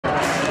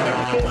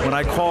When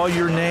I call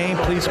your name,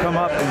 please come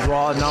up and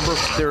draw a number.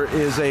 There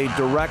is a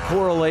direct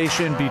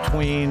correlation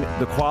between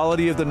the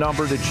quality of the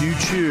number that you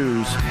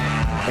choose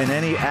and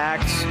any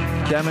acts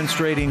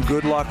demonstrating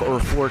good luck or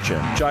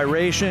fortune.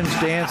 Gyrations,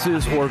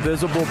 dances, or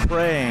visible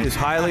praying is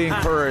highly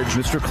encouraged.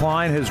 Mr.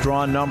 Klein has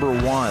drawn number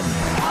 1. Number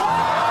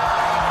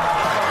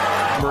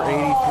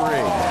 83.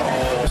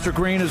 Mr.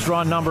 Green has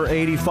drawn number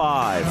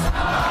 85.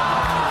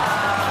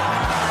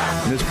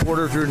 Ms.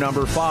 Porter drew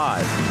number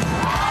 5.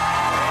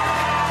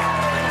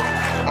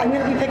 I'm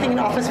going to be picking an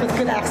office with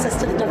good access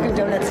to the Dunkin'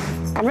 Donuts.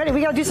 I'm ready.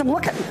 We got to do some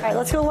looking. All right,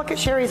 let's go look at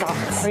Sherry's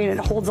office. I mean, it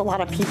holds a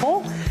lot of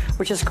people,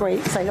 which is great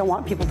because I don't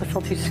want people to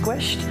feel too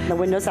squished. The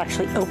window's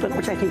actually open,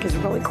 which I think is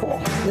really cool.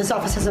 This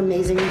office has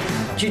amazing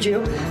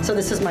juju, so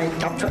this is my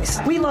top choice.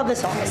 We love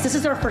this office. This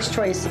is our first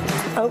choice.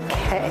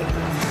 Okay.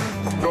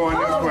 Go on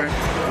this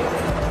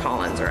way.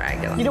 Collins or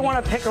Aguilar. You don't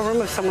want to pick a room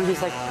with someone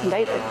who's like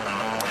indicted.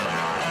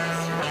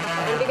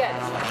 It'll be good.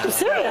 I'm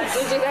serious.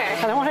 Juju there.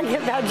 I don't want to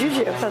get bad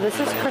juju. So this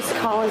is Chris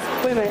Collins.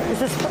 Wait a minute. Is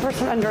this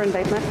person under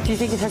indictment? Do you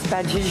think it has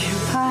bad juju?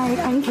 Hi,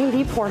 I'm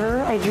Katie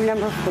Porter. I drew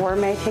number 4.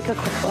 May I take a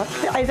quick look?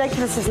 I think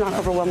this is not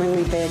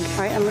overwhelmingly big.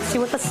 All right, and let's see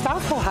what the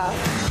staff will have.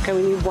 Okay,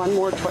 we need one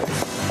more choice.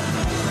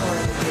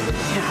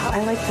 Yeah,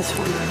 I like this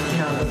one.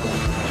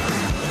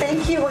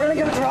 Thank you. We're going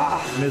to go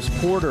draw. Ms.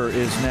 Porter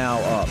is now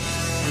up.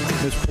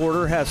 Ms.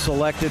 Porter has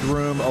selected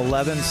room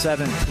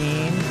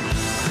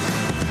 1117.